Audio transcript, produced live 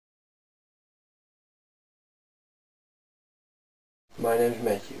My name's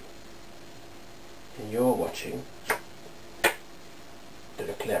Matthew, and you're watching the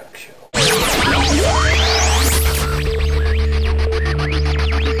Leclerc Show.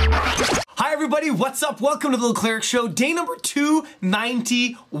 Hi everybody, what's up? Welcome to the Leclerc Show, day number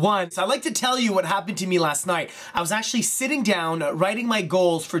 291. So I'd like to tell you what happened to me last night. I was actually sitting down writing my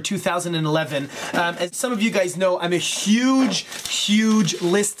goals for 2011. As some of you guys know, I'm a huge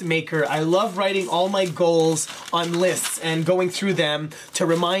list maker. I love writing all my goals on lists and going through them to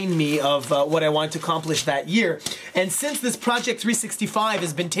remind me of what I want to accomplish that year. And since this Project 365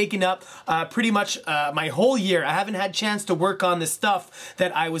 has been taking up pretty much my whole year, I haven't had a chance to work on the stuff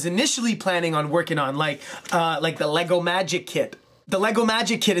that I was initially planning on working on, like the Lego Magic Kit. The Lego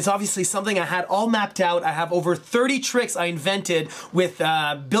Magic Kit is obviously something I had all mapped out. I have over 30 tricks I invented with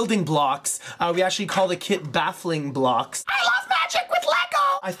building blocks. We actually call the kit Baffling blocks. I love magic with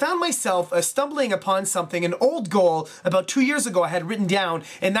Lego! I found myself stumbling upon something, an old goal about 2 years ago I had written down,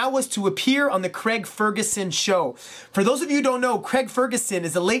 and that was to appear on the Craig Ferguson show. For those of you who don't know, Craig Ferguson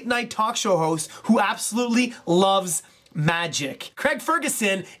is a late night talk show host who absolutely loves magic. Craig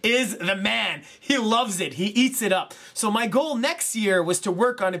Ferguson is the man. He loves it. He eats it up. So my goal next year was to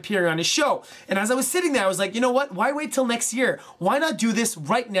work on appearing on his show. And as I was sitting there, I was like, you know what? Why wait till next year? Why not do this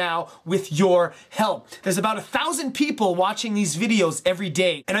right now with your help? There's about 1,000 people watching these videos every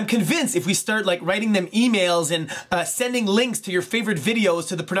day. And I'm convinced if we start like writing them emails and sending links to your favorite videos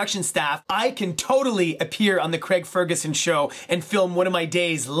to the production staff, I can totally appear on the Craig Ferguson show and film one of my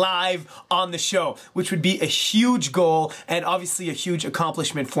days live on the show, which would be a huge goal and obviously a huge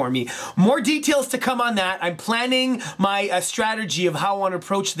accomplishment for me. More details to come on that. I'm planning my strategy of how I want to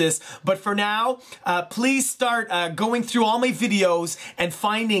approach this, but for now, please start going through all my videos and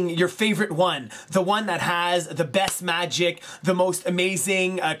finding your favorite one. The one that has the best magic, the most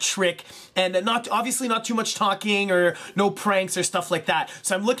amazing trick, and obviously not too much talking or no pranks or stuff like that.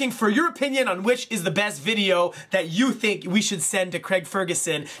 So I'm looking for your opinion on which is the best video that you think we should send to Craig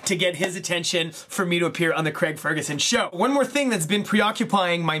Ferguson to get his attention for me to appear on the Craig Ferguson show. One more thing that's been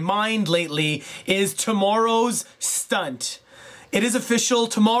preoccupying my mind lately is tomorrow's stunt. It is official.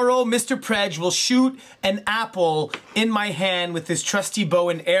 Tomorrow, Mr. Predge will shoot an apple in my hand with his trusty bow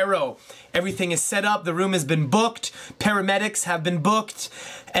and arrow. Everything is set up. The room has been booked. Paramedics have been booked.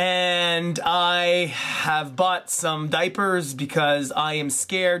 And I have bought some diapers because I am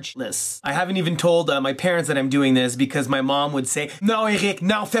scared shitless. I haven't even told my parents that I'm doing this because my mom would say, "Non, Eric,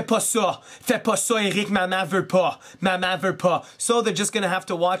 non, fais pas ça. Fais pas ça, Eric, maman veut pas. Maman veut pas." So they're just gonna have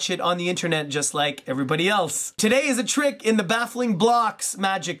to watch it on the internet just like everybody else. Today is a trick in the Baffling blocks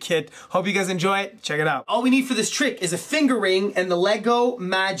magic kit. Hope you guys enjoy it. Check it out. All we need for this trick is a finger ring and the Lego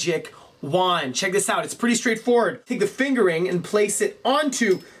Magic wand. Check this out. It's pretty straightforward. Take the finger ring and place it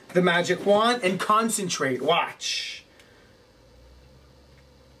onto the magic wand and concentrate. Watch.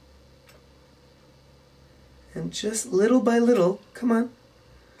 And just little by little, come on.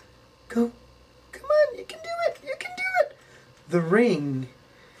 Go. Come on, you can do it. You can do it. The ring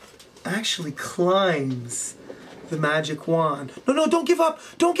actually climbs the magic wand. No, don't give up.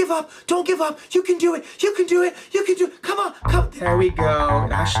 Don't give up. Don't give up. You can do it. You can do it. You can do it. Come on. Come. There we go.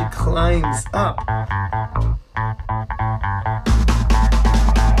 It actually climbs up.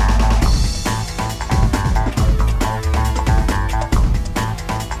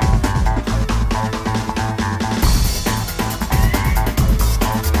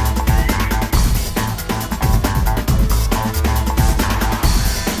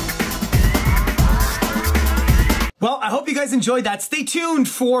 Well, I hope you guys enjoyed that. Stay tuned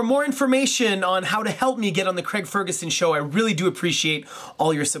for more information on how to help me get on the Craig Ferguson show. I really do appreciate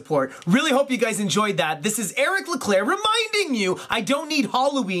all your support. Really hope you guys enjoyed that. This is Eric Leclerc reminding you I don't need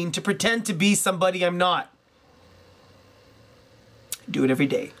Halloween to pretend to be somebody I'm not. Do it every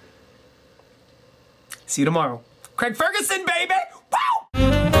day. See you tomorrow. Craig Ferguson, baby! Wow!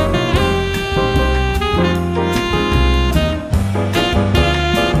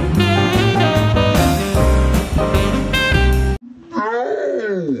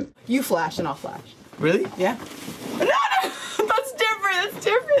 You flash and I'll flash. Really? Yeah. No, that's different. It's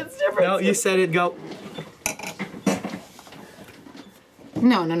different. It's different. No, you said it. Go.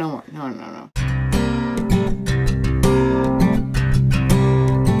 No more. No.